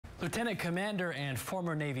Lieutenant Commander and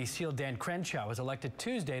former Navy SEAL Dan Crenshaw was elected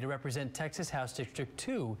Tuesday to represent Texas House District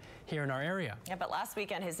 2 here in our area. Yeah, but last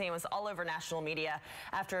weekend his name was all over national media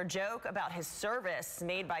after a joke about his service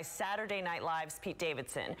made by Saturday Night Live's Pete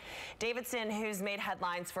Davidson. Davidson, who's made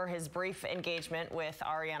headlines for his brief engagement with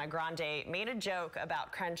Ariana Grande, made a joke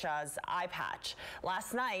about Crenshaw's eye patch.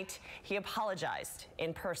 Last night, he apologized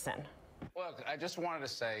in person. Look, I just wanted to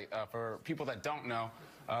say, for people that don't know,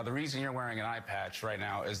 the reason you're wearing an eye patch right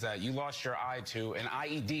now is that you lost your eye to an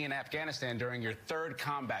IED in Afghanistan during your 3rd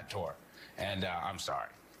combat tour. And I'm sorry.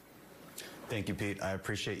 Thank you, Pete. I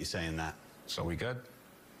appreciate you saying that. So we good?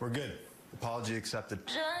 We're good. Apology accepted.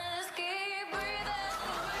 Just keep breathing.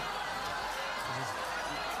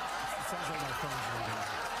 It sounds like my phone's ringing.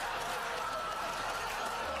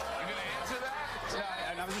 You gonna answer that?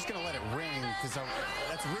 Yeah, and I was just gonna let it ring because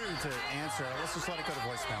that's rude to answer. Let's just let it go to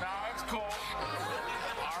voicemail. No, it's cool.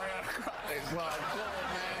 Ariana Grande. Well, cool,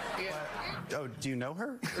 man. Yeah. Oh, do you know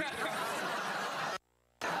her?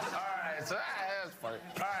 All right, so that's funny.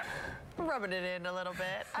 All right. Rubbing it in a little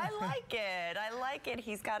bit. I like it. I like it.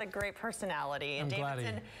 He's got a great personality. And I'm glad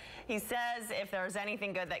Davidson, he says if there's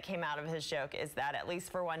anything good that came out of his joke is that at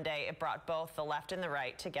least for one day it brought both the left and the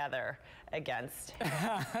right together against him.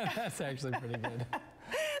 That's actually pretty good.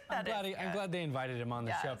 I'm glad they invited him on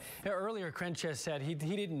the show. Earlier, Crenshaw said he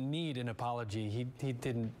didn't need an apology. He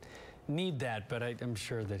didn't need that, but I'm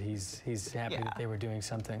sure that he's happy that they were doing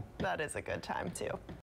something. That is a good time, too.